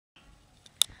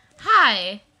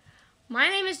Hi, my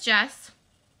name is Jess.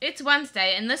 It's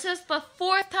Wednesday, and this is the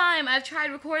fourth time I've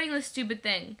tried recording this stupid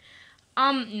thing.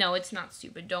 No, it's not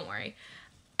stupid, don't worry.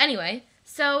 Anyway,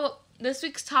 so this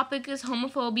week's topic is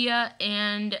homophobia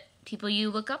and people you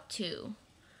look up to.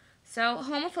 So,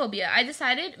 homophobia. I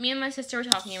decided, me and my sister were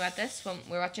talking about this when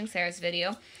we were watching Sarah's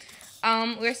video.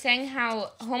 We were saying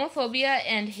how homophobia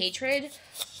and hatred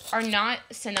are not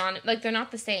synonymous, like they're not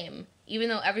the same, even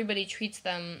though everybody treats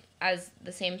them as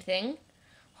the same thing.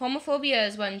 Homophobia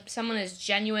is when someone is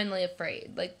genuinely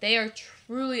afraid, like they are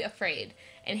truly afraid,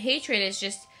 and hatred is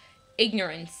just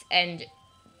ignorance and,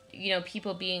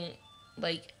 people being,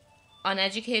 like,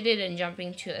 uneducated and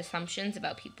jumping to assumptions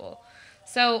about people.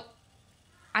 So,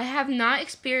 I have not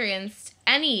experienced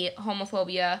any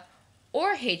homophobia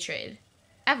or hatred,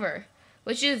 ever,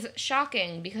 which is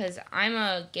shocking because I'm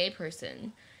a gay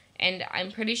person, and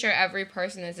I'm pretty sure every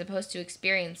person is supposed to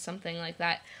experience something like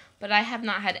that, but I have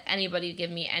not had anybody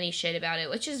give me any shit about it,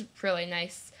 which is really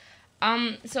nice.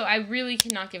 So I really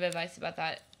cannot give advice about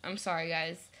that. I'm sorry,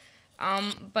 guys.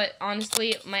 But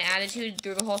honestly, my attitude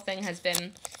through the whole thing has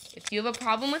been, if you have a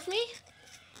problem with me,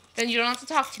 then you don't have to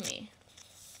talk to me.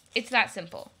 It's that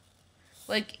simple.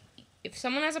 Like, if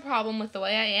someone has a problem with the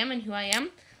way I am and who I am,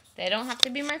 they don't have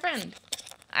to be my friend.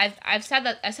 I said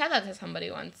that to somebody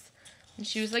once, and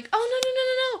she was like, "Oh,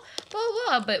 no, blah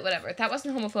blah blah." But whatever. That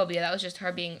wasn't homophobia. That was just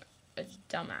her being a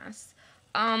dumbass.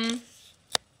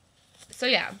 So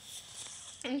yeah,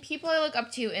 and people I look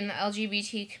up to in the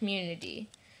LGBT community.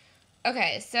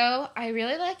 Okay, so I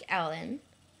really like Ellen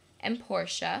and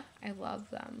Portia. I love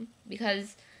them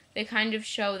because they kind of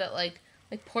show that like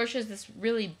Portia's this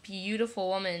really beautiful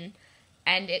woman,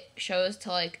 and it shows to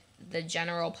like the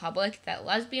general public that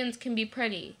lesbians can be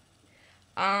pretty.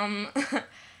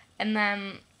 And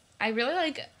then I really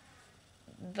like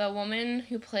the woman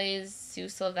who plays Sue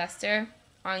Sylvester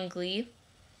on Glee.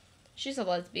 She's a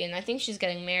lesbian. I think she's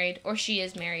getting married, or she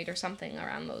is married, or something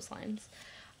around those lines.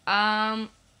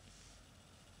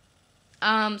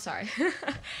 Sorry.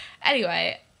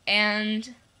 Anyway,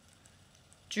 and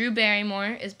Drew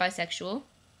Barrymore is bisexual,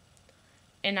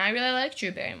 and I really like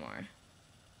Drew Barrymore.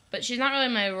 But she's not really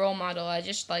my role model, I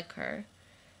just like her.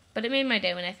 But it made my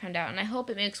day when I found out, and I hope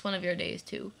it makes one of your days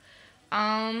too.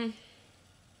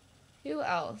 Who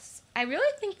else? I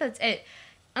really think that's it.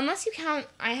 Unless you count,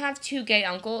 I have two gay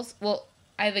uncles. Well,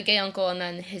 I have a gay uncle and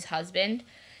then his husband.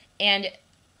 And,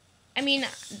 I mean,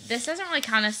 this doesn't really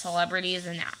count as celebrities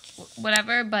and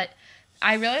whatever, but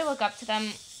I really look up to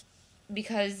them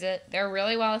because they're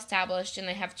really well established and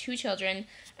they have two children,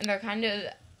 and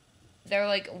they're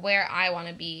like where I want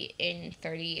to be in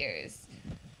 30 years.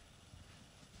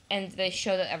 And they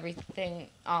show that everything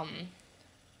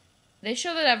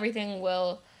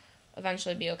will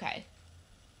eventually be okay.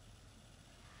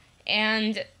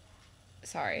 And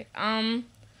sorry.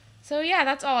 So yeah,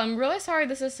 that's all. I'm really sorry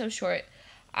this is so short.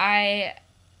 I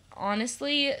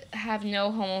honestly have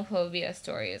no homophobia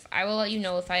stories. I will let you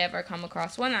know if I ever come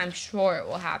across one. I'm sure it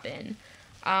will happen.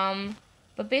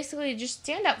 But basically just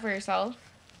stand up for yourself.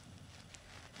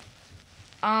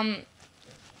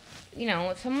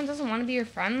 If someone doesn't want to be your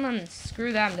friend, then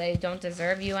screw them. They don't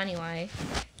deserve you anyway.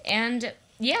 And,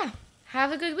 yeah,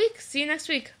 have a good week. See you next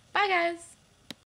week. Bye, guys.